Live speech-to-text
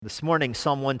This morning,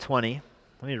 Psalm 120,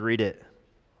 let me read it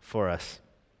for us.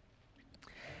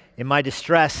 In my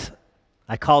distress,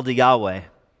 I called to Yahweh,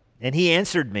 and he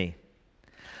answered me.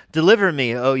 Deliver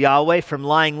me, O Yahweh, from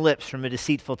lying lips, from a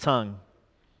deceitful tongue.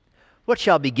 What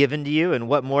shall be given to you, and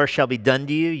what more shall be done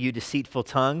to you, you deceitful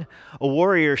tongue? A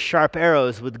warrior's sharp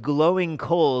arrows with glowing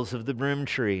coals of the broom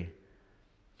tree.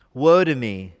 Woe to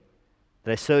me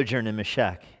that I sojourn in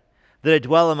Meshech, that I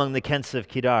dwell among the Kents of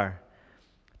Kedar.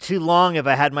 Too long have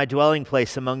I had my dwelling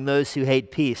place among those who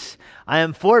hate peace. I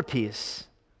am for peace,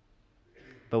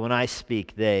 but when I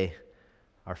speak, they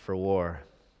are for war.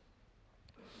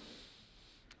 I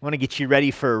want to get you ready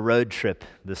for a road trip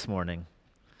this morning.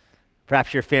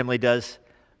 Perhaps your family does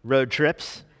road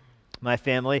trips. My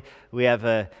family, we have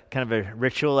a kind of a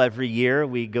ritual every year.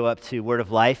 We go up to Word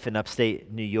of Life in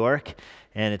upstate New York,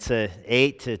 and it's a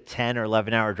 8 to 10 or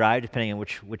 11-hour drive, depending on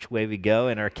which way we go,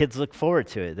 and our kids look forward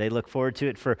to it. They look forward to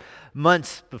it for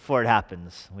months before it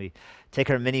happens. We take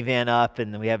our minivan up,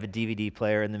 and we have a DVD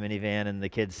player in the minivan, and the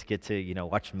kids get to,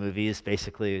 watch movies,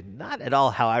 basically. Not at all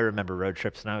how I remember road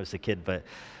trips when I was a kid, but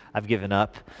I've given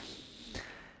up.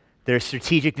 There's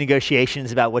strategic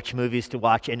negotiations about which movies to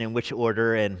watch and in which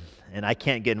order, and I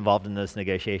can't get involved in those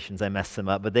negotiations. I mess them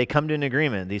up. But they come to an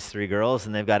agreement, these three girls,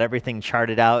 and they've got everything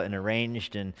charted out and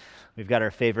arranged, and we've got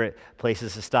our favorite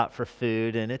places to stop for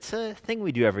food, and it's a thing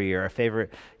we do every year. Our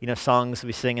favorite, songs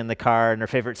we sing in the car, and our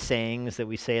favorite sayings that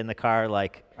we say in the car,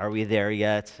 like, "Are we there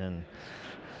yet?" and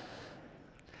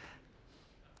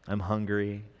 "I'm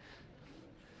hungry."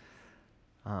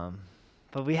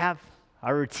 But we have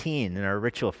our routine and our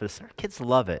ritual for this. Our kids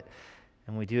love it,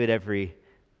 and we do it every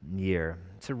year.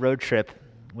 It's a road trip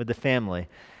with the family.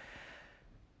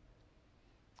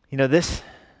 This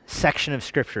section of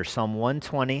Scripture, Psalm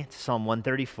 120 to Psalm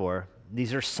 134,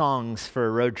 these are songs for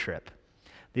a road trip.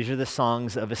 These are the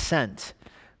songs of ascent.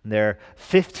 They're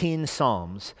 15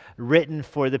 psalms written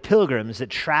for the pilgrims that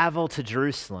travel to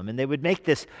Jerusalem. And they would make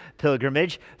this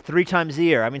pilgrimage 3 times a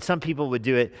year. I mean, some people would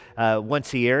do it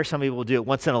once a year. Some people would do it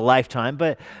once in a lifetime.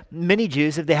 But many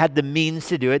Jews, if they had the means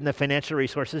to do it and the financial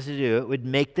resources to do it, would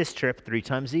make this trip 3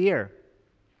 times a year.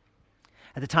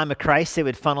 At the time of Christ, they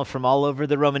would funnel from all over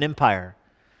the Roman Empire,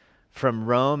 from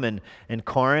Rome and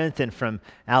Corinth, and from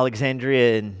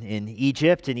Alexandria in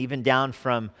Egypt, and even down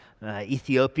from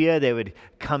Ethiopia. They would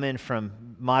come in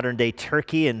from modern-day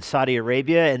Turkey and Saudi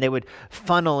Arabia, and they would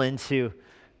funnel into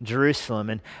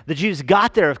Jerusalem. And the Jews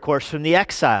got there, of course, from the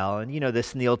exile. And you know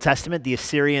this in the Old Testament. The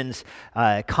Assyrians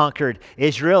conquered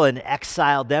Israel and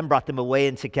exiled them, brought them away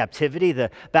into captivity. The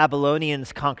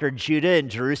Babylonians conquered Judah and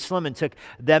Jerusalem and took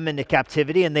them into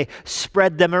captivity, and they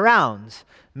spread them around.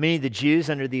 Many of the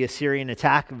Jews under the Assyrian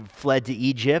attack fled to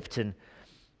Egypt, and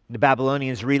the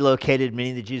Babylonians relocated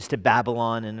many of the Jews to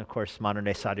Babylon and, of course,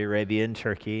 modern-day Saudi Arabia and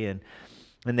Turkey, and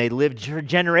they lived for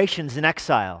generations in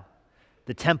exile.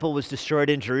 The temple was destroyed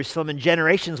in Jerusalem, and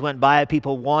generations went by of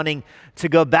people wanting to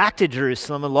go back to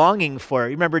Jerusalem and longing for it.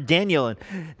 You remember Daniel in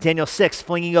Daniel 6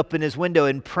 flinging open his window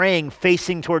and praying,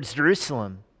 facing towards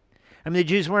Jerusalem. I mean, the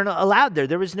Jews weren't allowed there.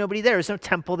 There was nobody there. There was no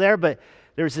temple there, but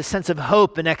there was a sense of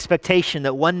hope and expectation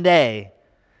that one day,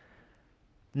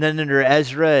 and then under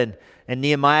Ezra and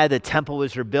Nehemiah, the temple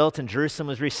was rebuilt and Jerusalem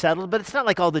was resettled. But it's not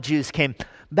like all the Jews came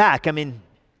back. I mean,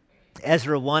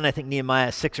 Ezra 1, I think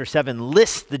Nehemiah 6 or 7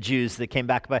 lists the Jews that came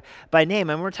back by name.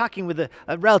 And we're talking with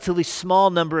a relatively small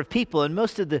number of people. And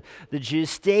most of the Jews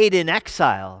stayed in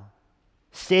exile,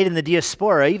 stayed in the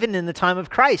diaspora. Even in the time of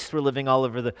Christ, were living all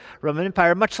over the Roman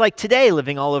Empire, much like today,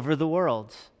 living all over the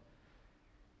world.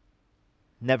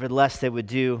 Nevertheless, they would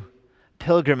do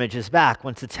pilgrimages back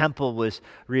once the temple was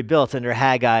rebuilt under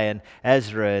Haggai and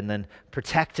Ezra, and then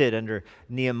protected under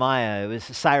Nehemiah. It was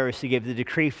Cyrus who gave the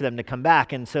decree for them to come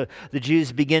back. And so the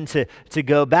Jews begin to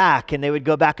go back, and they would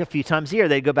go back a few times a year.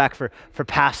 They'd go back for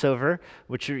Passover,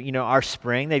 which are, our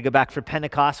spring. They'd go back for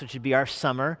Pentecost, which would be our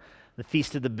summer. The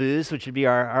Feast of the Booths, which would be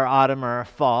our autumn or our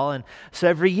fall. And so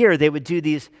every year they would do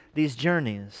these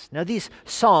journeys. Now these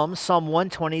Psalms, Psalm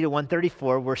 120 to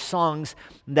 134, were songs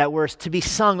that were to be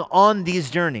sung on these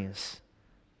journeys.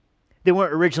 They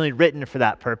weren't originally written for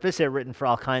that purpose. They were written for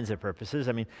all kinds of purposes.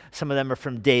 I mean, some of them are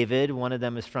from David. One of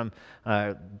them is from,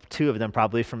 2 of them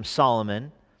probably from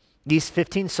Solomon. These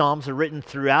 15 Psalms are written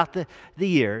throughout the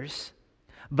years.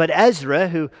 But Ezra,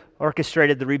 who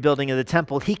orchestrated the rebuilding of the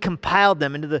temple, he compiled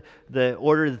them into the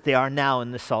order that they are now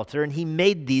in the Psalter, and he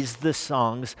made these the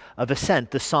songs of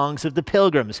ascent, the songs of the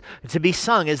pilgrims, to be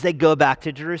sung as they go back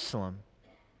to Jerusalem.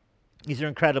 These are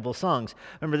incredible songs.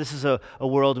 Remember, this is a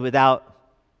world without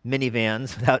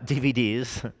minivans, without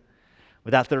DVDs,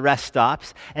 without the rest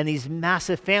stops. And these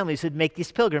massive families would make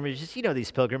these pilgrimages. You know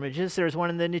these pilgrimages. There's one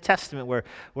in the New Testament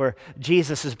where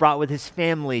Jesus is brought with his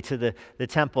family to the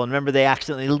temple. And remember, they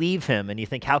accidentally leave him. And you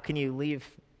think, how can you leave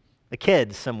a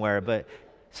kid somewhere? But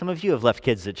some of you have left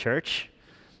kids at church.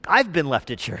 I've been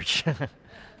left at church.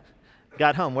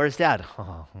 Got home. Where's Dad?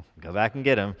 Oh, go back and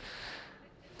get him.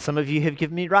 Some of you have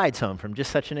given me rides home from just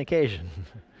such an occasion.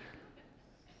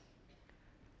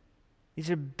 These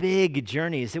are big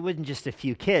journeys. It wasn't just a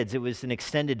few kids. It was an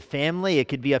extended family. It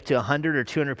could be up to 100 or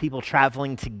 200 people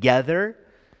traveling together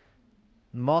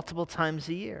multiple times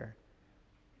a year.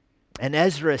 And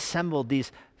Ezra assembled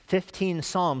these 15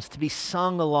 psalms to be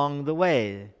sung along the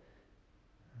way.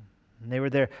 And they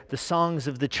were there, the songs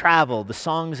of the travel, the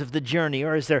songs of the journey,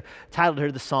 or as they're titled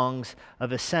here, the songs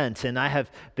of ascent. And I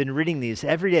have been reading these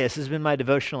every day. This has been my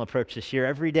devotional approach this year.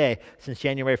 Every day since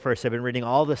January 1st, I've been reading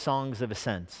all the songs of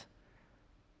ascent,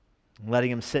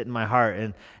 letting them sit in my heart.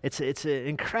 And it's an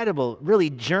incredible, really,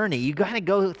 journey. You got to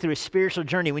go through a spiritual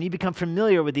journey. When you become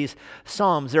familiar with these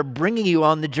psalms, they're bringing you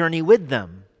on the journey with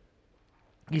them.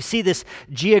 You see this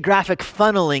geographic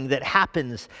funneling that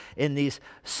happens in these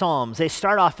psalms. They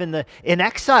start off in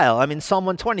exile. I mean, Psalm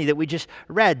 120 that we just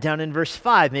read down in verse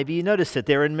 5. Maybe you noticed it.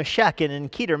 They're in Meshech and in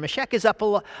Kedar. Meshech is up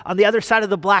on the other side of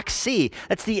the Black Sea.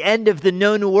 That's the end of the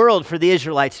known world for the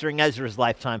Israelites during Ezra's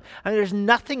lifetime. I mean, there's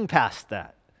nothing past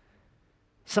that.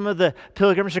 Some of the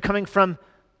pilgrims are coming from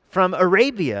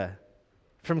Arabia,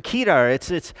 from Kedar.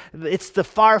 It's the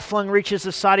far-flung reaches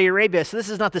of Saudi Arabia. So this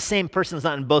is not the same person who's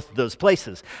not in both of those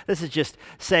places. This is just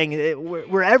saying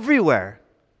we're everywhere.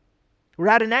 We're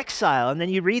out in exile. And then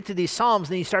you read through these Psalms,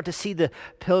 and then you start to see the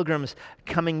pilgrims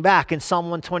coming back. In Psalm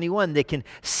 121, they can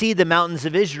see the mountains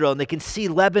of Israel, and they can see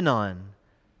Lebanon.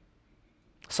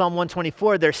 Psalm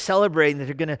 124, they're celebrating that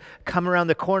they're going to come around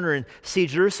the corner and see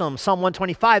Jerusalem. Psalm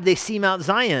 125, they see Mount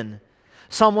Zion.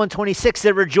 Psalm 126,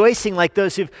 they're rejoicing like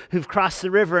those who've crossed the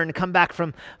river and come back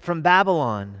from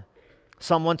Babylon.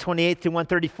 Psalm 128 through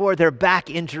 134, they're back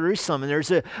in Jerusalem, and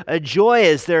there's a joy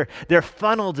as they're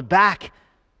funneled back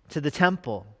to the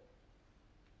temple.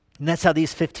 And that's how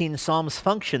these 15 Psalms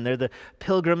function. They're the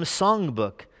pilgrim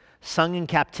songbook, sung in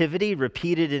captivity,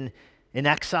 repeated in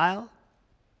exile.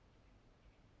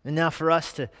 And now for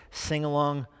us to sing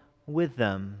along with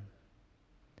them.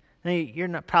 Now,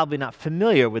 you're probably not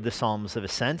familiar with the Psalms of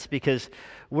Ascent because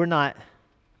we're not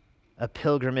a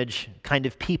pilgrimage kind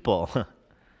of people.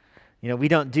 You know, we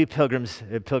don't do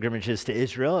pilgrimages to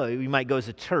Israel. We might go as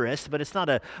a tourist, but it's not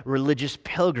a religious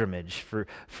pilgrimage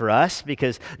for us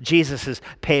because Jesus has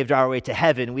paved our way to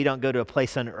heaven. We don't go to a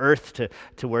place on earth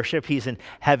to worship. He's in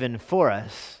heaven for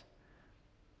us.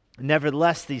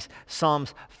 Nevertheless, these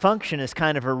Psalms function as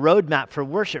kind of a roadmap for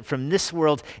worship from this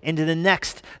world into the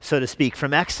next, so to speak,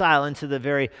 from exile into the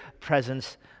very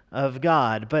presence of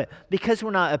God. But because we're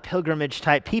not a pilgrimage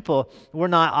type people, we're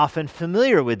not often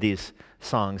familiar with these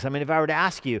songs. I mean, if I were to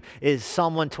ask you, is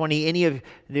Psalm 120,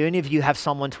 do any of you have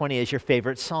Psalm 120 as your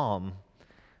favorite psalm?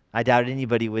 I doubt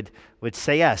anybody would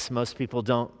say yes. Most people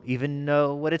don't even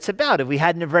know what it's about. If we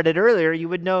hadn't have read it earlier, you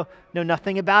would know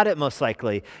nothing about it, most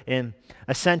likely. In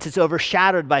a sense, it's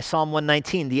overshadowed by Psalm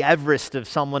 119, the Everest of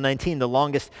Psalm 119, the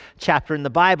longest chapter in the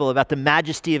Bible about the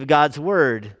majesty of God's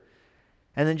word.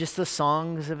 And then just the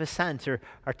songs of ascent are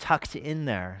tucked in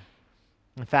there.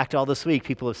 In fact, all this week,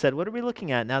 people have said, what are we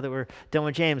looking at now that we're done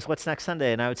with James? What's next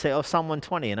Sunday? And I would say, Psalm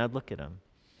 120, and I'd look at them.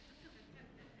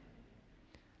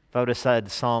 If I would have said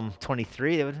Psalm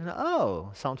 23, they would have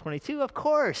said, Psalm 22, of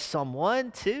course. Psalm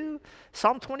 1, 2,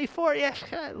 Psalm 24, yeah,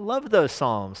 I love those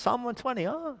Psalms. Psalm 120,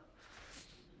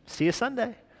 see you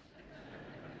Sunday.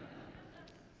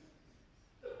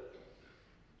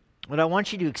 But I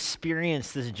want you to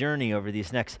experience this journey over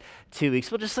these next 2 weeks.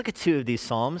 We'll just look at two of these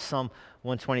Psalms, Psalm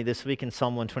 120 this week and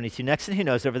Psalm 122 next. And who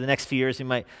knows, over the next few years, we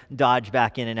might dodge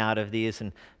back in and out of these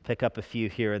and pick up a few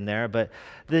here and there. But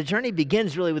the journey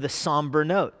begins really with a somber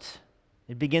note.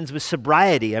 It begins with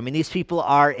sobriety. I mean, these people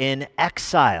are in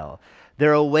exile.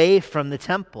 They're away from the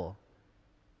temple.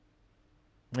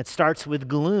 It starts with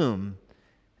gloom.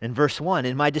 In verse 1,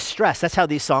 in my distress. That's how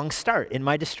these songs start, in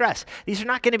my distress. These are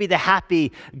not going to be the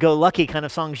happy-go-lucky kind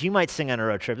of songs you might sing on a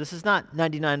road trip. This is not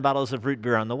 99 bottles of root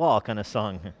beer on the wall kind of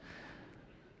song.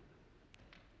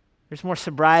 There's more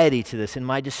sobriety to this. In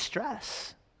my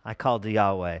distress, I called to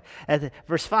Yahweh.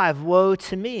 Verse 5, woe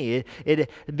to me.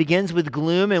 It begins with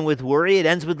gloom and with worry. It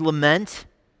ends with lament.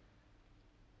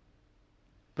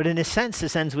 But in a sense,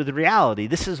 this ends with reality.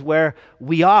 This is where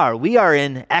we are. We are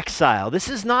in exile. This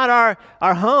is not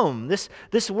our home.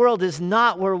 This world is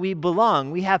not where we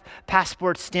belong. We have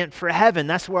passports stamped for heaven.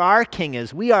 That's where our king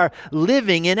is. We are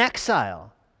living in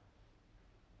exile.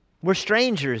 We're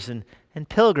strangers and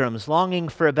pilgrims longing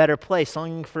for a better place,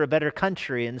 longing for a better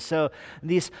country. And so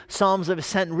these Psalms of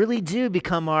Ascent really do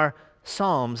become our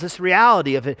Psalms. This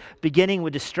reality of it beginning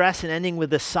with distress and ending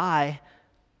with a sigh,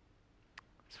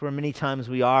 it's where many times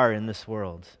we are in this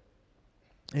world.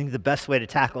 I think the best way to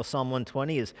tackle Psalm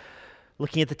 120 is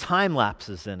looking at the time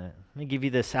lapses in it. Let me give you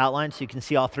this outline so you can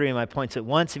see all three of my points at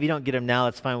once. If you don't get them now,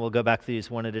 that's fine. We'll go back through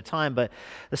these one at a time. But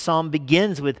the psalm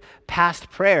begins with past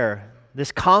prayer,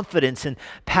 this confidence in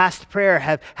past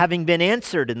prayer having been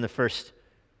answered in the first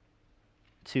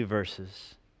two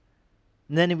verses.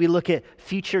 And then we look at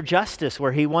future justice,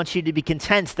 where he wants you to be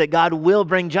content that God will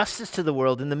bring justice to the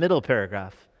world in the middle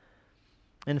paragraph.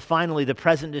 And finally, the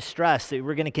present distress, that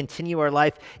we're going to continue our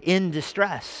life in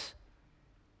distress.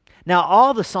 Now,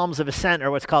 all the Psalms of Ascent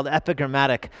are what's called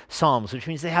epigrammatic psalms, which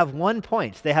means they have one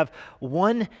point. They have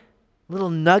one little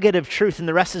nugget of truth, and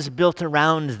the rest is built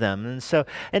around them. And so,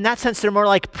 in that sense, they're more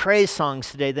like praise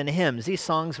songs today than hymns. These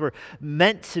songs were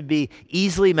meant to be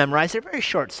easily memorized. They're very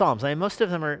short psalms. I mean, most of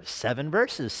them are 7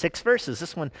 verses, 6 verses.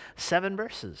 This one, 7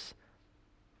 verses.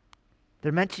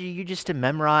 They're meant to you just to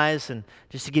memorize and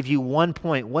just to give you one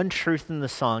point, one truth in the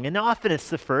song. And often it's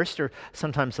the first or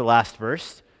sometimes the last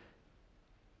verse.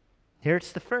 Here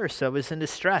it's the first. I was in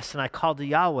distress, and I called to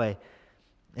Yahweh,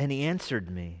 and he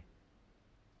answered me.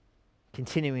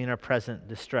 Continuing in our present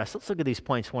distress. Let's look at these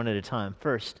points one at a time.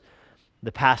 First,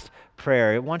 the past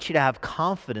prayer. It wants you to have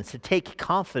confidence, to take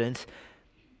confidence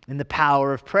in the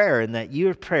power of prayer, and that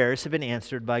your prayers have been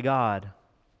answered by God.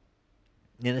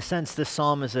 In a sense, this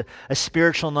psalm is a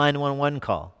spiritual 911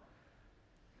 call.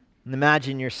 And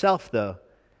imagine yourself, though,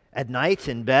 at night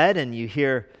in bed, and you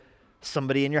hear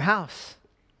somebody in your house.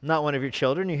 Not one of your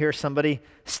children. You hear somebody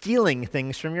stealing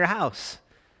things from your house.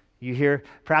 You hear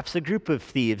perhaps a group of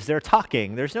thieves. They're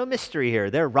talking. There's no mystery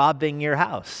here. They're robbing your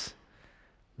house.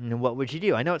 And what would you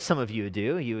do? I know what some of you would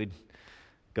do. You would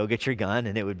go get your gun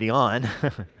and it would be on.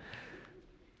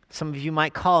 Some of you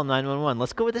might call 911.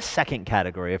 Let's go with the second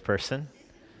category of person.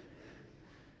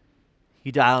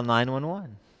 You dial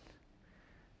 911.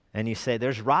 And you say,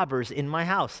 there's robbers in my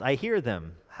house. I hear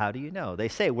them. How do you know? They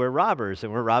say, we're robbers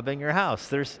and we're robbing your house.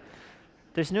 There's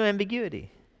no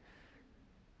ambiguity.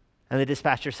 And the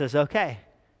dispatcher says, okay,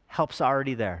 help's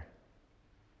already there.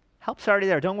 Help's already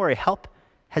there. Don't worry. Help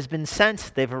has been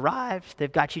sent. They've arrived.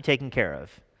 They've got you taken care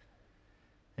of.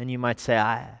 And you might say,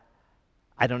 I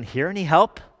don't hear any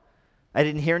help. I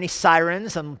didn't hear any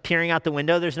sirens. I'm peering out the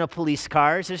window. There's no police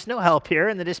cars. There's no help here.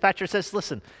 And the dispatcher says,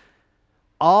 listen,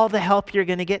 all the help you're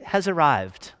going to get has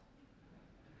arrived.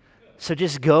 So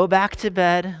just go back to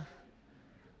bed,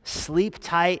 sleep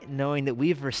tight, knowing that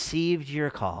we've received your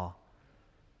call.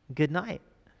 Good night.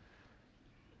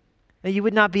 Now, you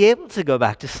would not be able to go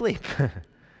back to sleep.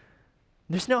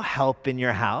 There's no help in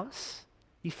your house.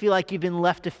 You feel like you've been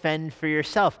left to fend for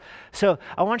yourself. So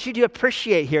I want you to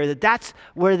appreciate here that that's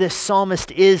where this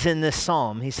psalmist is in this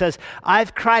psalm. He says,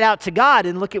 I've cried out to God,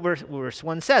 and look at where verse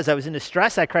 1 says, I was in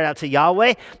distress, I cried out to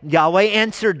Yahweh, Yahweh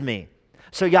answered me.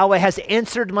 So Yahweh has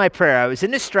answered my prayer. I was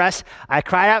in distress, I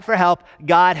cried out for help,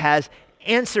 God has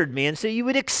answered me. And so you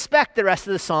would expect the rest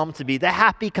of the psalm to be the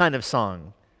happy kind of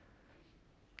song.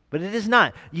 But it is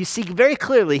not. You see very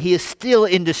clearly he is still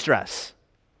in distress.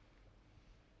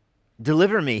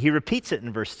 Deliver me. He repeats it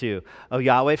in verse 2. O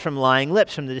Yahweh, from lying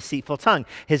lips, from the deceitful tongue.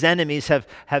 His enemies have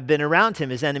been around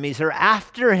him. His enemies are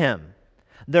after him.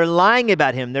 They're lying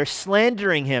about him. They're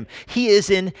slandering him. He is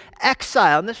in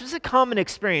exile. And this was a common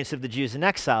experience of the Jews in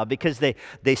exile because they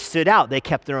stood out. They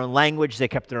kept their own language. They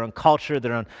kept their own culture,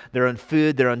 their own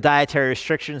food, their own dietary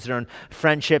restrictions, their own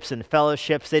friendships and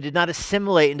fellowships. They did not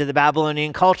assimilate into the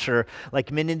Babylonian culture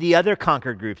like many of the other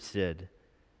conquered groups did.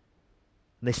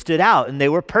 They stood out and they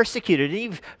were persecuted. And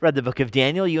you've read the book of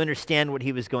Daniel, you understand what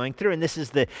he was going through. And this is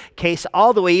the case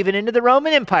all the way even into the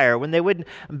Roman Empire when they wouldn't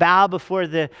bow before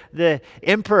the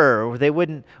emperor or they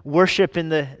wouldn't worship in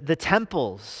the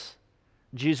temples.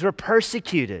 Jews were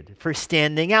persecuted for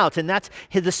standing out. And that's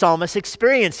the psalmist's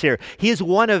experience here. He is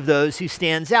one of those who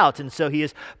stands out. And so he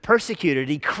is persecuted.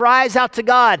 He cries out to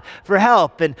God for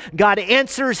help. And God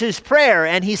answers his prayer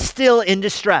and he's still in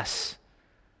distress.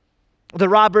 The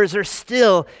robbers are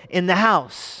still in the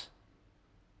house.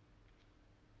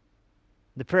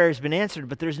 The prayer has been answered,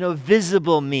 but there's no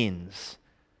visible means.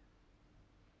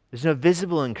 There's no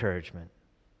visible encouragement.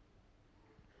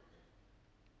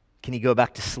 Can he go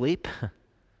back to sleep?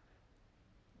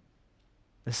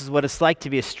 This is what it's like to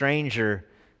be a stranger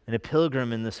and a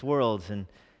pilgrim in this world, and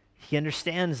he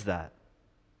understands that.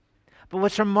 But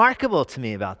what's remarkable to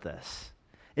me about this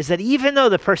is that even though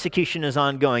the persecution is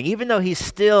ongoing, even though he's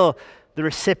still the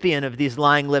recipient of these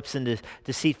lying lips and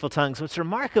deceitful tongues, what's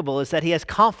remarkable is that he has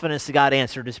confidence that God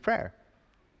answered his prayer.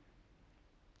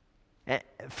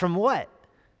 From what?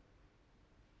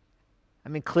 I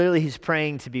mean, clearly he's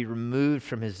praying to be removed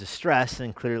from his distress,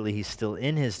 and clearly he's still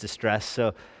in his distress,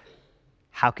 so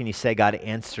how can you say God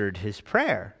answered his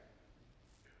prayer?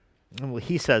 Well,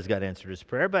 he says God answered his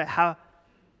prayer, but how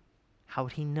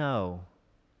would he know?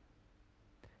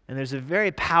 And there's a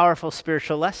very powerful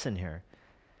spiritual lesson here.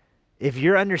 If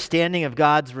your understanding of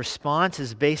God's response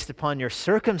is based upon your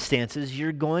circumstances,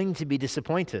 you're going to be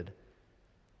disappointed.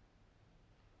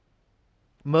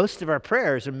 Most of our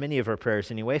prayers, or many of our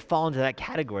prayers anyway, fall into that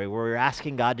category where we're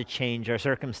asking God to change our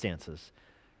circumstances.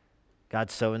 God,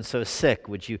 so-and-so is sick,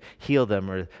 would you heal them?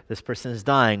 Or this person is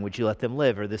dying, would you let them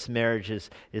live? Or this marriage is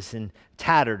in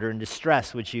tattered or in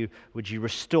distress, would you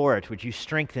restore it? Would you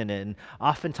strengthen it? And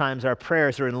oftentimes our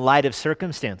prayers are in light of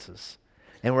circumstances.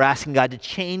 And we're asking God to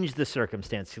change the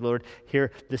circumstance. Lord,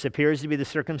 here, this appears to be the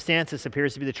circumstance. This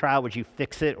appears to be the trial. Would you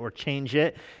fix it or change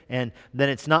it? And then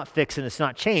it's not fixed and it's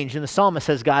not changed. And the psalmist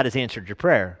says God has answered your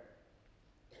prayer.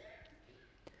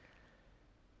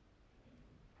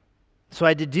 So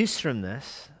I deduce from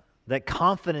this that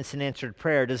confidence in answered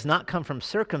prayer does not come from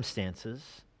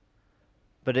circumstances,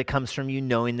 but it comes from you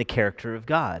knowing the character of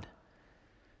God.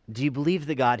 Do you believe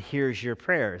that God hears your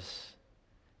prayers?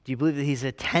 Do you believe that he's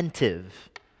attentive,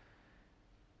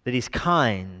 that he's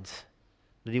kind,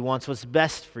 that he wants what's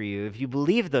best for you? If you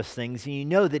believe those things, and you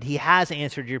know that he has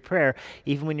answered your prayer,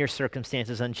 even when your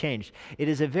circumstance is unchanged. It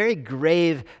is a very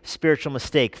grave spiritual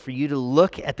mistake for you to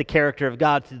look at the character of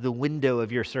God through the window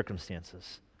of your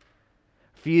circumstances.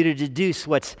 For you to deduce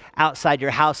what's outside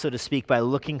your house, so to speak, by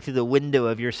looking through the window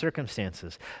of your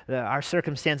circumstances. Our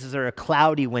circumstances are a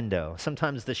cloudy window.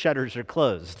 Sometimes the shutters are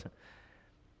closed.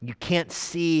 You can't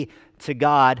see to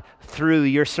God through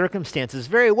your circumstances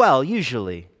very well,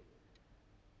 usually.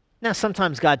 Now,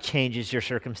 sometimes God changes your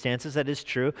circumstances. That is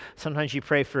true. Sometimes you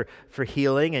pray for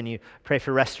healing and you pray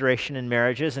for restoration in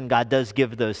marriages, and God does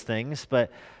give those things.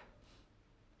 But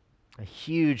a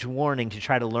huge warning to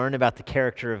try to learn about the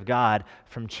character of God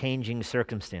from changing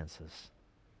circumstances.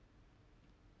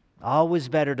 Always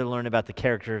better to learn about the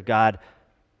character of God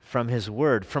from his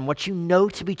word, from what you know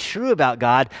to be true about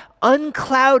God,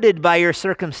 unclouded by your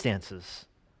circumstances.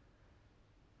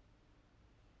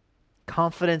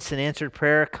 Confidence in answered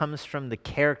prayer comes from the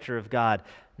character of God,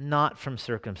 not from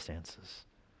circumstances.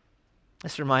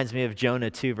 This reminds me of Jonah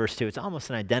 2, verse 2. It's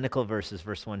almost an identical verse as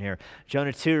verse 1 here.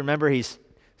 Jonah 2, remember he's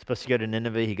supposed to go to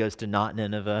Nineveh. He goes to not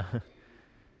Nineveh.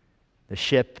 The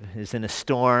ship is in a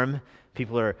storm.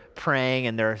 People are praying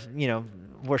and they're,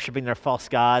 worshiping their false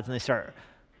gods, and they start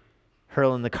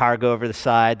hurling the cargo over the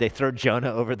side. They throw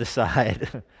Jonah over the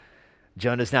side.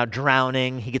 Jonah's now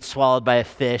drowning. He gets swallowed by a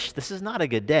fish. This is not a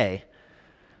good day.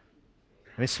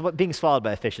 I mean, being swallowed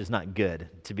by a fish is not good,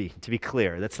 to be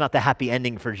clear. That's not the happy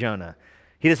ending for Jonah.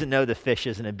 He doesn't know the fish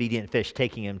is an obedient fish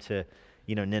taking him to,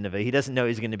 Nineveh. He doesn't know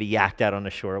he's going to be yacked out on the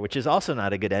shore, which is also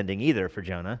not a good ending either for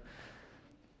Jonah.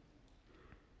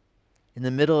 In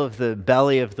the middle of the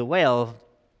belly of the whale,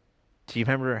 do you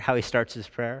remember how he starts his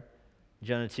prayer?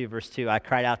 Jonah 2, verse 2, I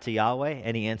cried out to Yahweh,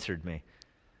 and he answered me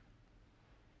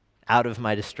out of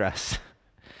my distress.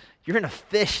 You're in a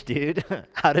fish, dude,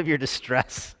 out of your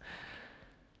distress.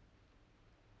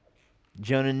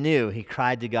 Jonah knew. He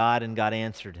cried to God, and God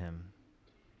answered him.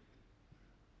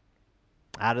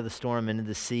 Out of the storm, into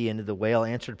the sea, into the whale,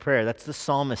 answered prayer. That's the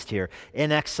psalmist here.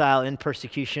 In exile, in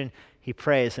persecution, he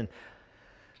prays. And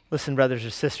listen, brothers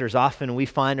or sisters, often we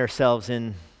find ourselves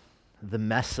in the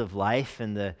mess of life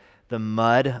and the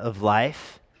mud of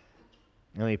life.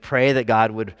 And we pray that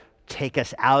God would take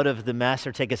us out of the mess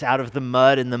or take us out of the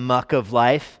mud and the muck of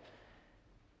life.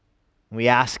 We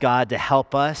ask God to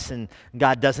help us, and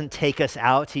God doesn't take us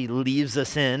out. He leaves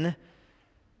us in.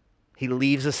 He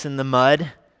leaves us in the mud.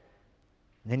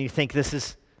 And then you think, this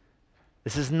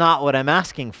is not what I'm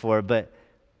asking for, but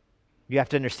you have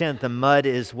to understand that the mud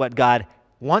is what God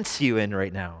wants you in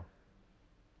right now.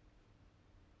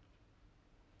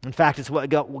 In fact, it's what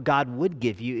God would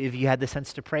give you if you had the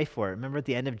sense to pray for it. Remember at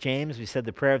the end of James, we said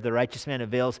the prayer of the righteous man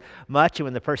avails much, and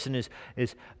when the person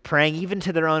is praying even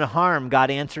to their own harm, God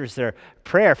answers their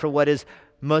prayer for what is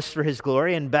most for his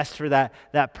glory and best for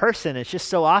that person. It's just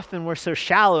so often we're so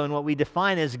shallow in what we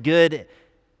define as good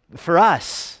for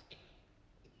us.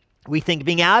 We think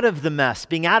being out of the mess,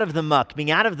 being out of the muck, being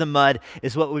out of the mud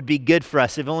is what would be good for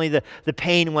us. If only the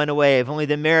pain went away, if only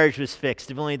the marriage was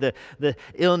fixed, if only the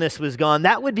illness was gone,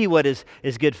 that would be what is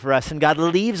good for us. And God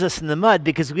leaves us in the mud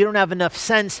because we don't have enough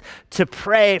sense to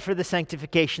pray for the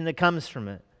sanctification that comes from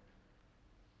it.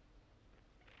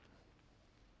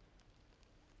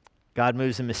 God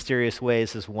moves in mysterious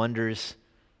ways as wonders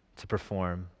to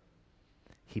perform.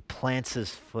 He plants his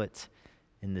foot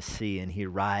in the sea and he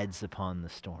rides upon the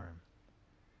storm.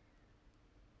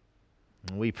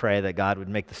 And we pray that God would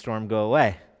make the storm go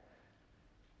away.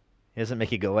 He doesn't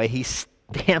make it go away. He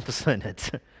stamps on it.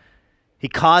 He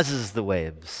causes the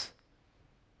waves.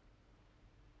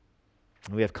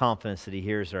 And we have confidence that he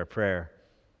hears our prayer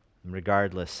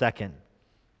regardless. Second,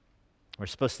 we're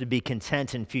supposed to be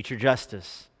content in future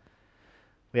justice.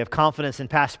 We have confidence in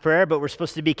past prayer, but we're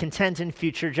supposed to be content in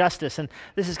future justice. And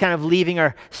this is kind of leaving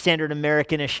our standard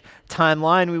American-ish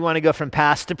timeline. We want to go from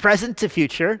past to present to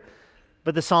future,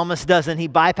 but the psalmist doesn't. He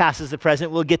bypasses the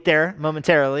present. We'll get there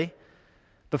momentarily.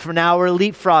 But for now, we're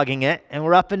leapfrogging it, and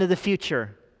we're up into the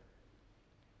future.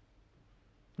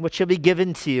 What shall be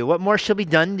given to you? What more shall be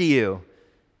done to you?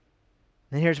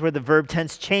 And here's where the verb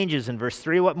tense changes in verse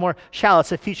 3. What more shall?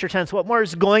 It's a future tense. What more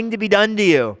is going to be done to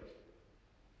you?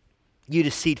 You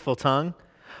deceitful tongue.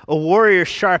 A warrior's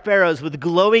sharp arrows with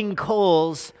glowing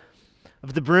coals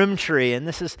of the broom tree. And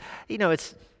this is,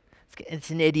 it's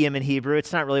an idiom in Hebrew.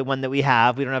 It's not really one that we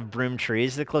have. We don't have broom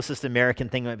trees. The closest American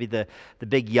thing might be the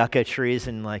big yucca trees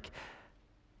in like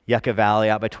Yucca Valley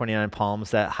out by 29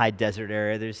 Palms, that high desert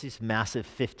area. There's these massive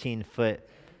 15-foot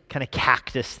kind of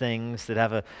cactus things that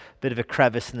have a bit of a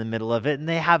crevice in the middle of it. And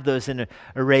they have those in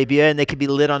Arabia, and they could be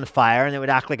lit on fire, and they would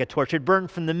act like a torch. It'd burn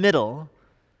from the middle.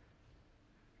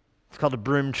 It's called a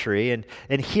broom tree. And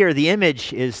here the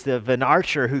image is of an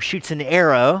archer who shoots an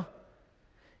arrow,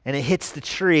 and it hits the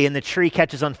tree, and the tree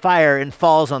catches on fire and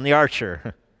falls on the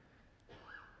archer.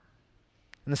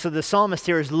 And so the psalmist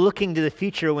here is looking to the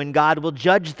future when God will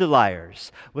judge the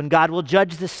liars, when God will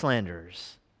judge the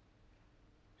slanderers.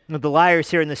 The liars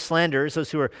here and the slanderers,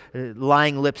 those who are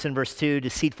lying lips in verse 2,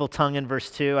 deceitful tongue in verse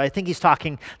 2, I think he's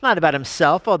talking not about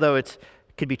himself, although it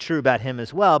could be true about him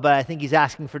as well, but I think he's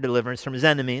asking for deliverance from his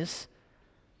enemies.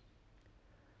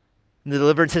 The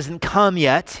deliverance hasn't come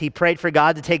yet. He prayed for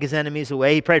God to take his enemies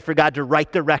away. He prayed for God to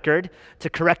right the record, to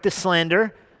correct the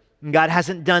slander. And God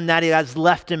hasn't done that. He has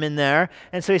left him in there.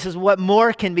 And so he says, what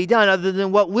more can be done other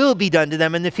than what will be done to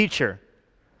them in the future?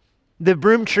 The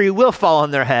broom tree will fall on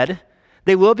their head.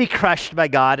 They will be crushed by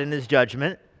God in his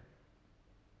judgment.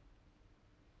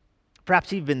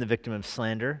 Perhaps you've been the victim of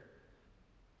slander,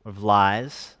 of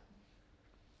lies.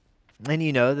 And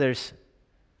there's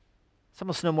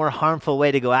almost no more harmful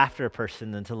way to go after a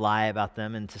person than to lie about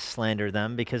them and to slander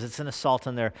them, because it's an assault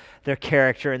on their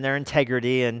character and their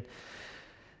integrity, and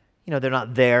they're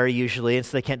not there usually, and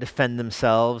so they can't defend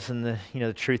themselves, and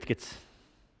the truth gets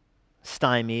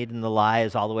stymied, and the lie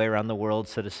is all the way around the world,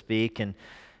 so to speak. And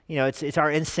it's our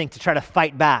instinct to try to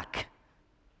fight back.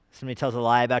 Somebody tells a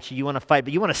lie about you, you want to fight,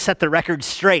 but you want to set the record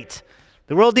straight.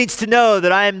 The world needs to know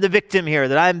that I am the victim here,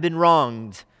 that I've been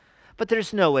wronged. But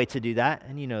there's no way to do that,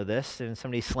 and you know this. And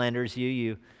somebody slanders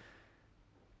you,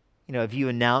 if you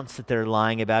announce that they're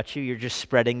lying about you, you're just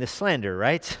spreading the slander,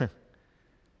 right?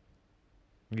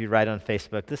 If you write on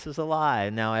Facebook, this is a lie,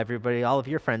 and now all of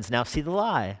your friends now see the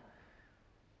lie.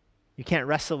 You can't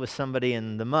wrestle with somebody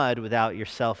in the mud without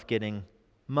yourself getting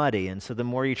muddy. And so the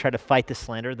more you try to fight the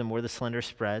slander, the more the slander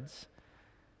spreads.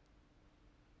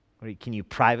 Can you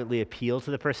privately appeal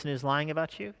to the person who's lying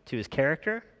about you, to his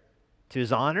character, to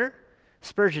his honor?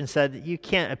 Spurgeon said that you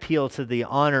can't appeal to the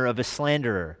honor of a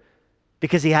slanderer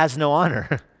because he has no honor.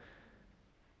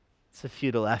 It's a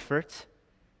futile effort.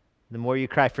 The more you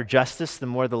cry for justice, the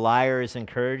more the liar is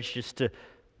encouraged just to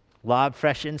lob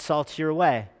fresh insults your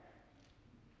way.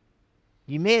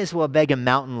 You may as well beg a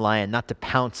mountain lion not to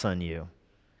pounce on you.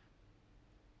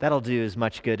 That'll do as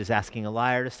much good as asking a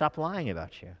liar to stop lying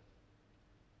about you.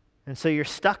 And so you're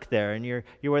stuck there, and you're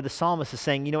where the psalmist is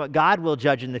saying, you know what, God will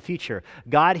judge in the future.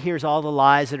 God hears all the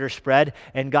lies that are spread,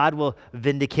 and God will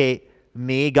vindicate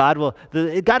me. God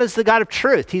is the God of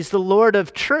truth. He's the Lord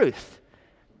of truth,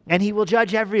 and he will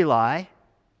judge every lie.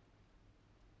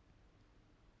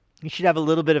 You should have a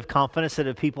little bit of confidence that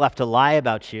if people have to lie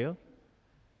about you,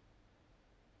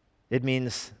 it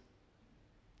means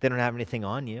they don't have anything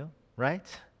on you, right?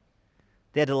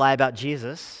 They had to lie about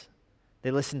Jesus.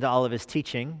 They listened to all of his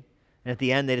teaching. And at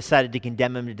the end, they decided to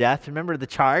condemn him to death. Remember the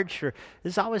charge?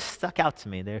 This always stuck out to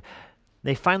me.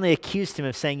 They finally accused him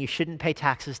of saying, you shouldn't pay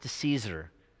taxes to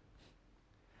Caesar.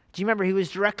 Do you remember he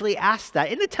was directly asked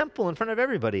that in the temple in front of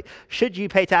everybody? Should you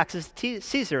pay taxes to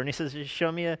Caesar? And he says,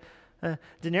 show me a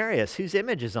denarius. Whose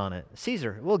image is on it?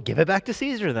 Caesar. Well, give it back to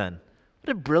Caesar then.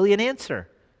 What a brilliant answer.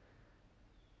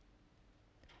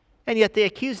 And yet they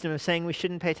accused him of saying we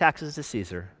shouldn't pay taxes to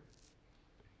Caesar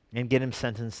and get him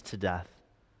sentenced to death.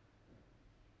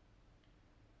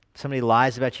 somebody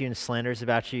lies about you and slanders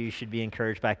about you, you should be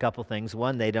encouraged by a couple things.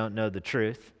 One, they don't know the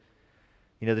truth.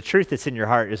 The truth that's in your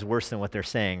heart is worse than what they're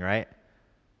saying, right?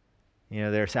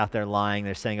 They're out there lying.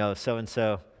 They're saying, oh,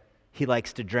 so-and-so, he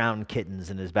likes to drown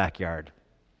kittens in his backyard.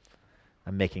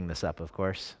 I'm making this up, of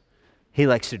course. He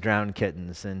likes to drown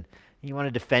kittens. And you want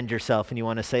to defend yourself and you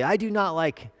want to say, I do not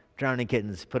like drowning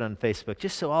kittens, put on Facebook,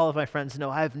 just so all of my friends know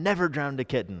I've never drowned a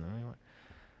kitten.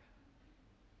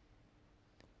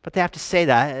 But they have to say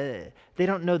that. They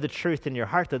don't know the truth in your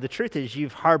heart, though. The truth is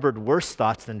you've harbored worse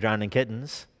thoughts than drowning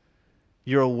kittens.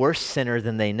 You're a worse sinner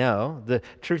than they know. The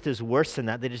truth is worse than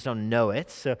that. They just don't know it.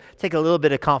 So take a little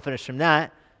bit of confidence from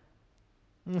that.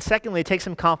 And secondly, take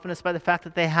some confidence by the fact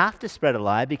that they have to spread a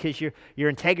lie because your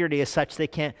integrity is such they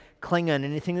can't cling on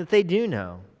anything that they do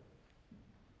know.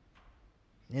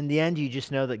 In the end, you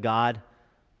just know that God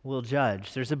will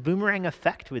judge. There's a boomerang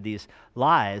effect with these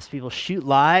lies. People shoot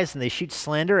lies and they shoot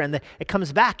slander and it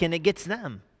comes back and it gets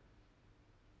them.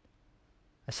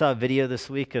 I saw a video this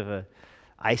week of a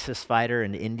ISIS fighter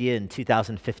in India in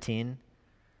 2015.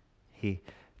 He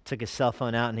took his cell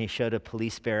phone out and he showed a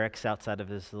police barracks outside of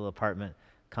his little apartment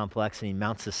complex, and he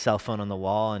mounts his cell phone on the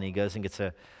wall and he goes and gets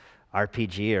a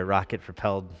RPG or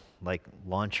rocket-propelled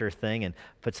launcher thing and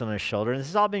puts it on his shoulder. And this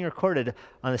is all being recorded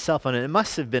on the cell phone, and it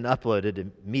must have been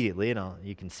uploaded immediately, and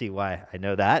you can see why I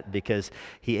know that, because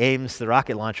he aims the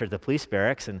rocket launcher at the police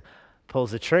barracks and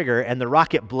pulls the trigger, and the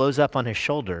rocket blows up on his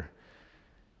shoulder.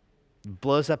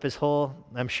 Blows up his whole,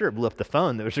 I'm sure it blew up the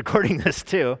phone that was recording this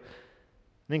too.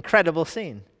 An incredible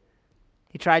scene.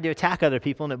 He tried to attack other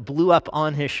people and it blew up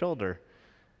on his shoulder.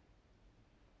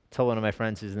 I told one of my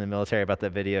friends who's in the military about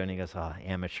that video and he goes, oh,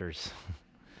 amateurs.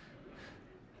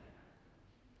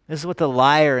 This is what the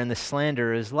liar and the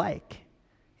slanderer is like.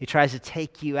 He tries to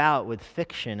take you out with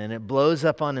fiction and it blows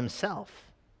up on himself.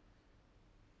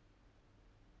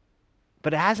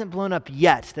 But it hasn't blown up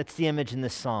yet. That's the image in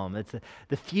this psalm.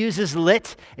 The fuse is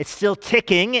lit, it's still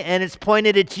ticking, and it's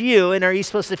pointed at you. And are you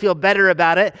supposed to feel better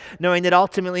about it, knowing that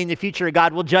ultimately in the future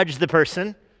God will judge the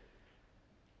person?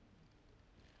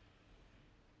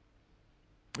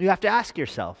 You have to ask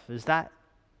yourself, is that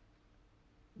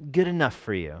good enough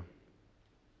for you?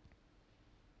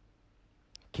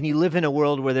 Can you live in a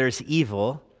world where there's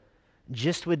evil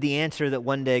just with the answer that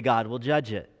one day God will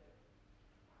judge it?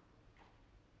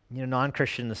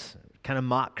 Non-Christians kind of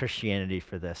mock Christianity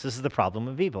for this. This is the problem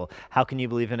of evil. How can you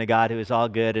believe in a God who is all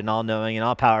good and all-knowing and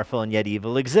all-powerful, and yet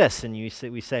evil exists? And we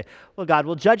say, well, God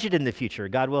will judge it in the future.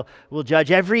 God will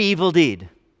judge every evil deed.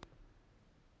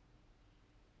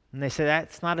 And they say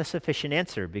that's not a sufficient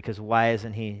answer, because why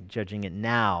isn't he judging it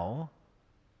now?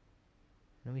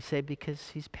 And we say, because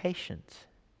he's patient.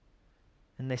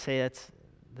 And they say that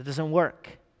doesn't work.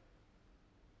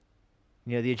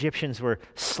 The Egyptians were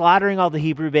slaughtering all the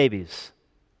Hebrew babies.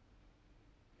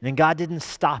 And then God didn't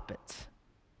stop it.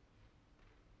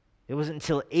 It wasn't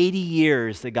until 80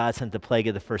 years that God sent the plague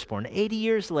of the firstborn. 80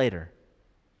 years later.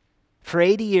 For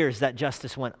 80 years, that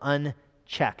justice went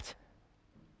unchecked,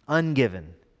 ungiven.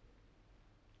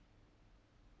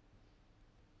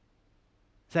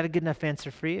 Is that a good enough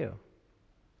answer for you?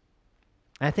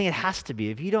 And I think it has to be.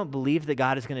 If you don't believe that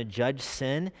God is going to judge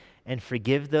sin and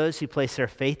forgive those who place their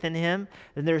faith in him,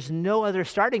 then there's no other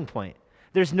starting point.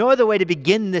 There's no other way to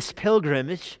begin this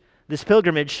pilgrimage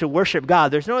to worship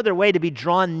God. There's no other way to be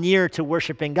drawn near to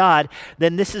worshiping God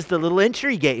than this is the little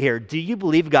entry gate here. Do you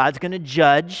believe God's going to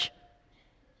judge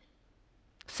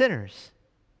sinners?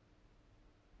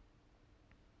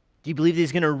 Do you believe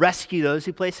he's going to rescue those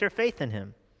who place their faith in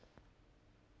him?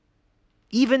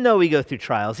 Even though we go through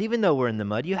trials, even though we're in the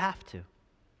mud, you have to.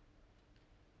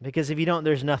 Because if you don't,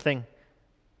 there's nothing.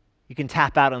 You can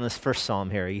tap out on this first psalm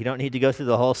here. You don't need to go through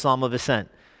the whole psalm of ascent.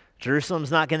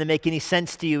 Jerusalem's not going to make any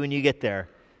sense to you when you get there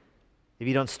if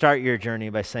you don't start your journey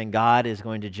by saying God is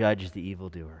going to judge the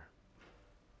evildoer.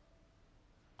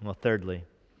 Well, thirdly,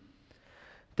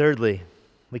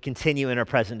 we continue in our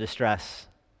present distress.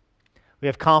 We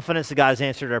have confidence that God has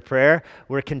answered our prayer.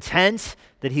 We're content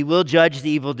that he will judge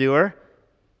the evildoer.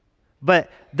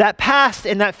 But that past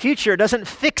and that future doesn't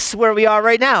fix where we are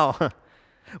right now.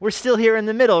 We're still here in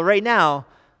the middle right now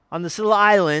on this little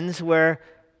island where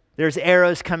there's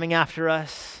arrows coming after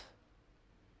us.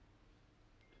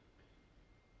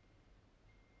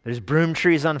 There's broom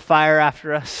trees on fire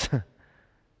after us.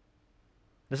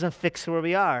 Doesn't fix where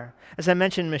we are. As I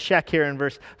mentioned, Meshech here in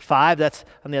verse 5, that's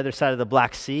on the other side of the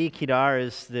Black Sea. Kedar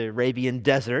is the Arabian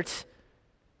desert.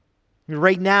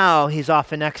 Right now, he's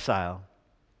off in exile.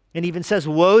 And even says,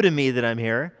 woe to me that I'm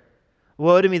here.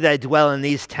 Woe to me that I dwell in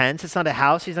these tents. It's not a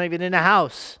house. He's not even in a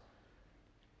house.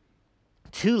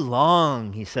 Too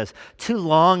long, he says. Too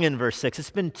long in verse 6. It's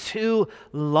been too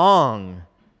long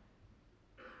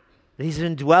that he's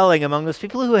been dwelling among those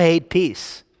people who hate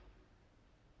peace.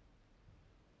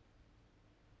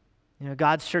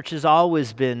 God's church has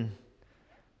always been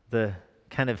the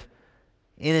kind of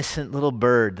innocent little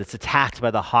bird that's attacked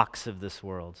by the hawks of this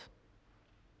world.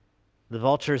 The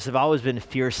vultures have always been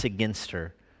fierce against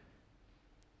her.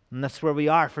 And that's where we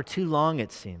are for too long,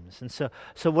 it seems. And so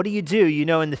what do?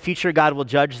 In the future, God will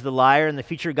judge the liar. In the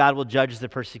future, God will judge the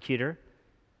persecutor.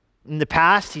 In the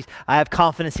past, I have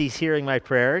confidence he's hearing my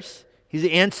prayers. He's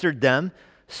answered them.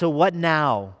 So what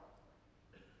now?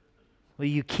 Well,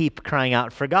 you keep crying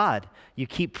out for God. You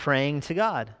keep praying to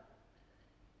God.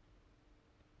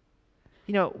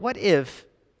 What if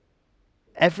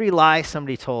every lie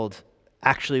somebody told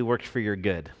actually worked for your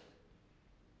good?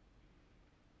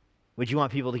 Would you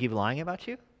want people to keep lying about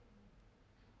you?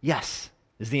 Yes,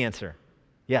 is the answer.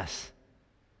 Yes.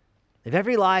 If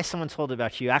every lie someone told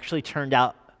about you actually turned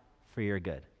out for your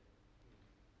good.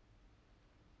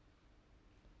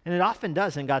 And it often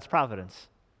does in God's providence.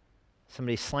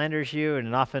 Somebody slanders you, and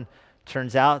it often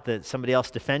turns out that somebody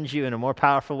else defends you in a more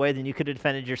powerful way than you could have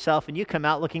defended yourself, and you come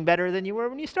out looking better than you were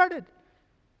when you started.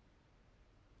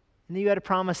 And you had a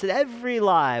promise that every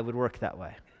lie would work that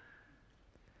way.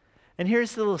 And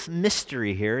here's the little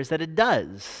mystery here, is that it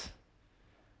does.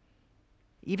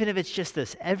 Even if it's just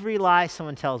this, every lie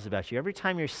someone tells about you, every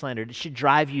time you're slandered, it should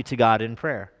drive you to God in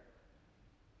prayer.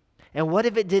 And what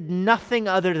if it did nothing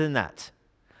other than that?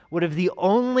 What if the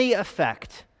only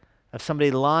effect of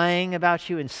somebody lying about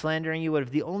you and slandering you, what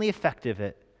if the only effect of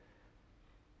it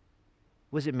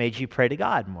was it made you pray to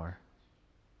God more?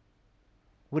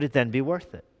 Would it then be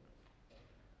worth it?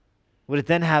 Would it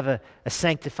then have a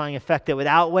sanctifying effect that would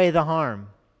outweigh the harm?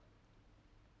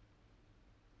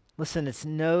 Listen, it's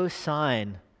no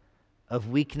sign of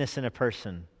weakness in a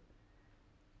person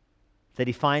that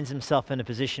he finds himself in a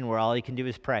position where all he can do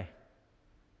is pray.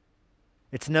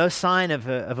 It's no sign of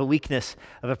a weakness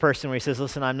of a person where he says,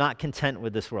 listen, I'm not content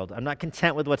with this world. I'm not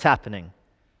content with what's happening.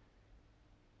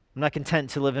 I'm not content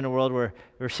to live in a world where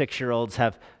 6-year-olds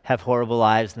have horrible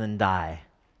lives and then die.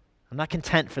 I'm not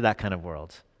content for that kind of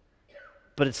world.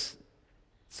 But it's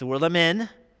the world I'm in.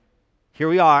 Here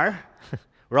we are.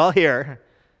 We're all here.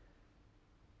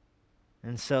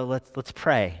 And so let's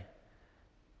pray.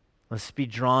 Let's be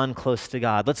drawn close to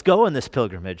God. Let's go on this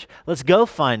pilgrimage. Let's go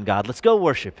find God. Let's go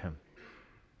worship him.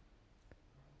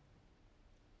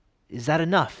 Is that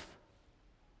enough?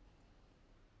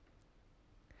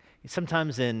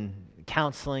 Sometimes in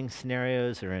counseling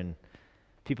scenarios or in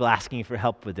people asking for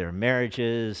help with their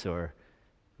marriages or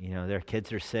their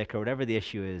kids are sick or whatever the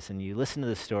issue is, and you listen to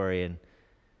the story, and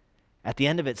at the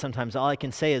end of it, sometimes all I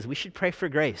can say is we should pray for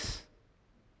grace.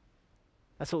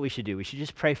 That's what we should do. We should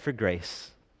just pray for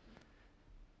grace.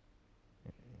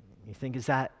 You think, is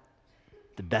that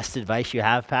the best advice you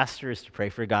have, Pastor, is to pray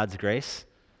for God's grace?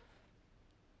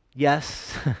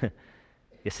 Yes.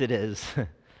 Yes, it is.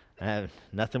 I have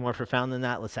nothing more profound than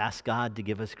that. Let's ask God to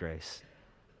give us grace.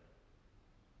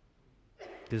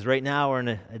 Because right now we're in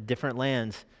a different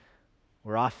land.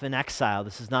 We're off in exile.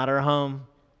 This is not our home.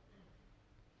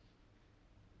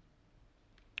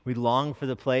 We long for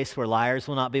the place where liars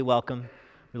will not be welcome.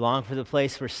 We long for the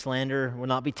place where slander will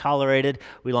not be tolerated.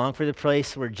 We long for the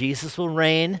place where Jesus will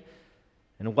reign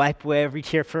and wipe away every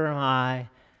tear from our eye,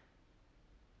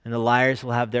 and the liars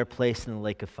will have their place in the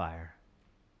lake of fire.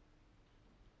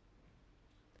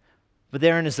 But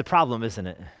therein is the problem, isn't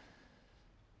it?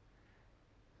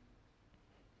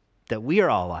 That we are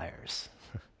all liars.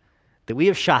 That we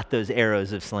have shot those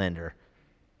arrows of slander.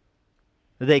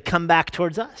 That they come back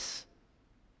towards us.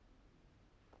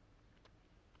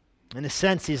 In a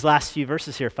sense, these last few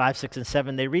verses here, 5, 6, and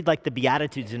 7, they read like the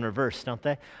Beatitudes in reverse, don't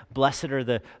they? Blessed are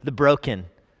the broken.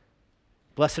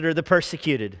 Blessed are the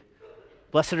persecuted.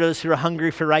 Blessed are those who are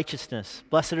hungry for righteousness.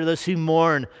 Blessed are those who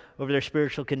mourn over their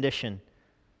spiritual condition.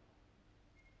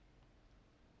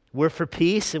 We're for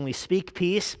peace, and we speak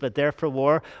peace, but they're for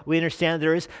war. We understand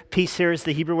there is peace here is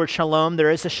the Hebrew word shalom.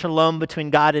 There is a shalom between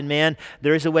God and man.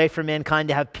 There is a way for mankind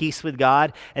to have peace with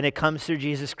God, and it comes through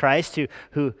Jesus Christ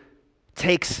who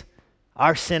takes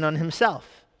our sin on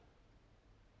himself.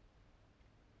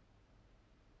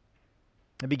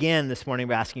 I began this morning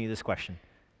by asking you this question.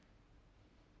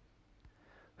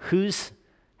 Who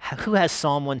has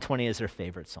Psalm 120 as their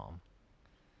favorite psalm?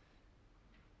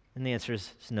 And the answer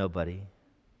is nobody.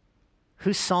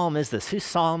 Whose psalm is this? Whose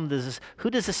psalm does this? Who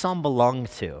does this psalm belong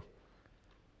to?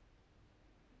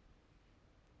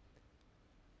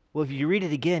 Well, if you read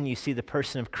it again, you see the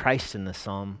person of Christ in the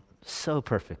psalm so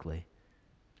perfectly.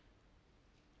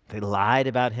 They lied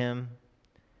about him.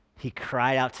 He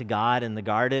cried out to God in the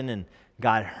garden, and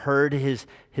God heard his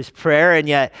prayer and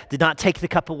yet did not take the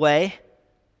cup away.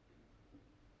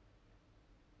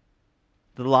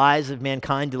 The lies of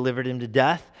mankind delivered him to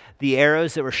death. The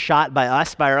arrows that were shot by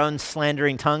us, by our own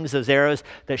slandering tongues, those arrows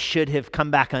that should have come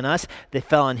back on us, they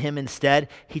fell on him instead.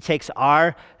 He takes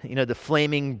the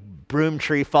flaming broom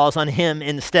tree falls on him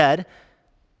instead.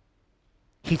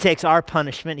 He takes our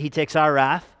punishment. He takes our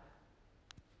wrath.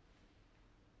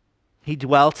 He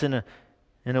dwelt in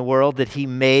a world that he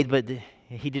made, but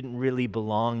he didn't really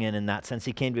belong in that sense.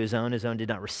 He came to his own did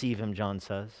not receive him, John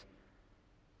says.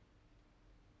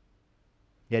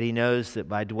 Yet he knows that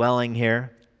by dwelling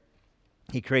here,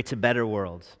 he creates a better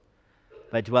world.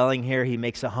 By dwelling here, he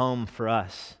makes a home for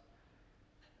us.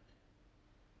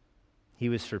 He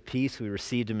was for peace. We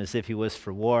received him as if he was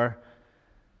for war.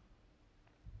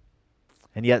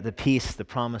 And yet the peace, the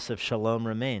promise of shalom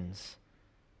remains.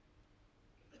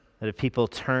 That if people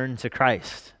turn to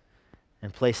Christ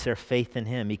and place their faith in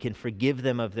him, he can forgive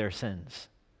them of their sins.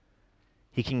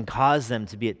 He can cause them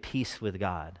to be at peace with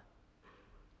God.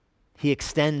 He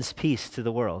extends peace to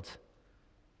the world,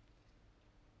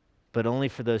 but only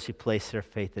for those who place their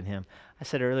faith in him. I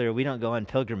said earlier, we don't go on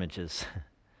pilgrimages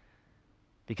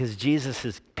because Jesus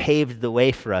has paved the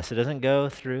way for us. It doesn't go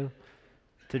through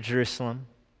to Jerusalem.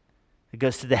 It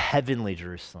goes to the heavenly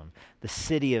Jerusalem, the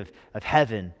city of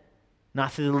heaven,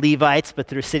 not through the Levites, but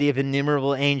through a city of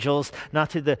innumerable angels,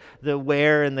 not through the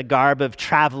wear and the garb of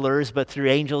travelers, but through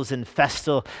angels in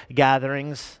festal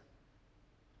gatherings.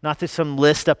 Not through some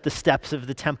list up the steps of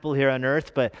the temple here on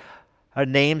earth, but our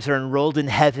names are enrolled in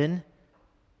heaven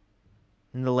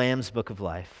in the Lamb's book of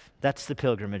life. That's the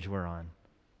pilgrimage we're on.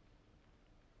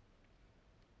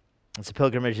 It's a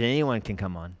pilgrimage that anyone can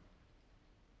come on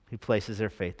who places their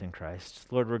faith in Christ.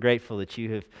 Lord, we're grateful that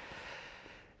you have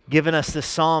given us this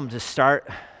psalm to start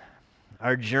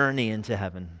our journey into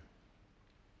heaven.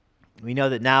 We know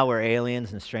that now we're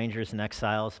aliens and strangers and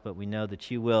exiles, but we know that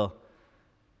you will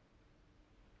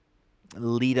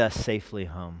lead us safely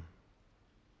home.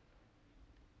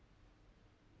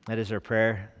 That is our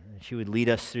prayer, that you would lead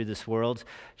us through this world,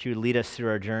 that you would lead us through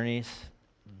our journeys,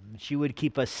 that you would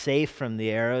keep us safe from the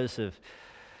arrows of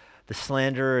the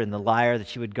slanderer and the liar,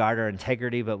 that you would guard our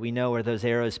integrity, but we know where those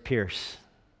arrows pierce.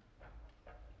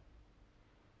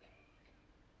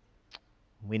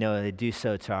 We know they do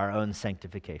so to our own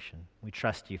sanctification. We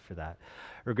trust you for that.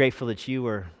 We're grateful that you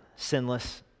were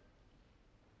sinless,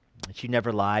 that you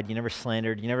never lied, you never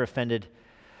slandered, you never offended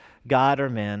God or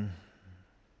man,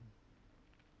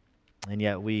 and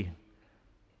yet we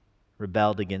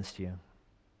rebelled against you.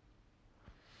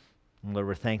 And Lord,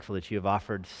 we're thankful that you have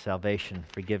offered salvation,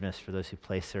 forgiveness for those who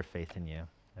place their faith in you.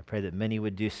 I pray that many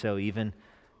would do so even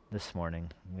this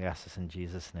morning. We ask this in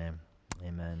Jesus' name.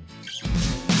 Amen.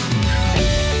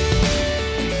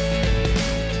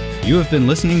 You have been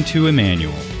listening to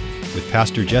Emmanuel with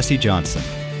Pastor Jesse Johnson.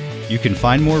 You can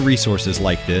find more resources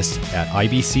like this at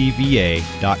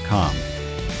ibcva.com.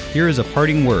 Here is a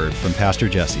parting word from Pastor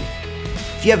Jesse.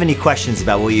 If you have any questions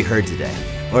about what you heard today,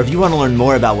 or if you want to learn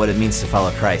more about what it means to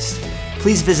follow Christ,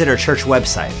 please visit our church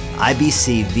website,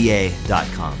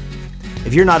 ibcva.com.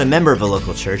 If you're not a member of a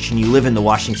local church and you live in the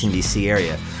Washington, D.C.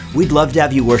 area, we'd love to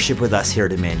have you worship with us here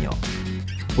at Emmanuel.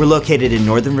 We're located in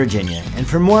Northern Virginia, and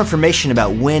for more information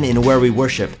about when and where we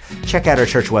worship, check out our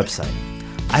church website.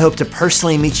 I hope to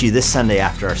personally meet you this Sunday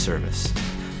after our service.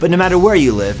 But no matter where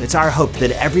you live, it's our hope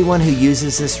that everyone who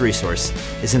uses this resource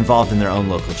is involved in their own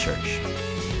local church.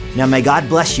 Now may God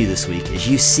bless you this week as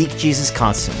you seek Jesus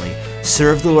constantly,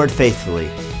 serve the Lord faithfully,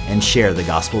 and share the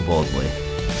gospel boldly.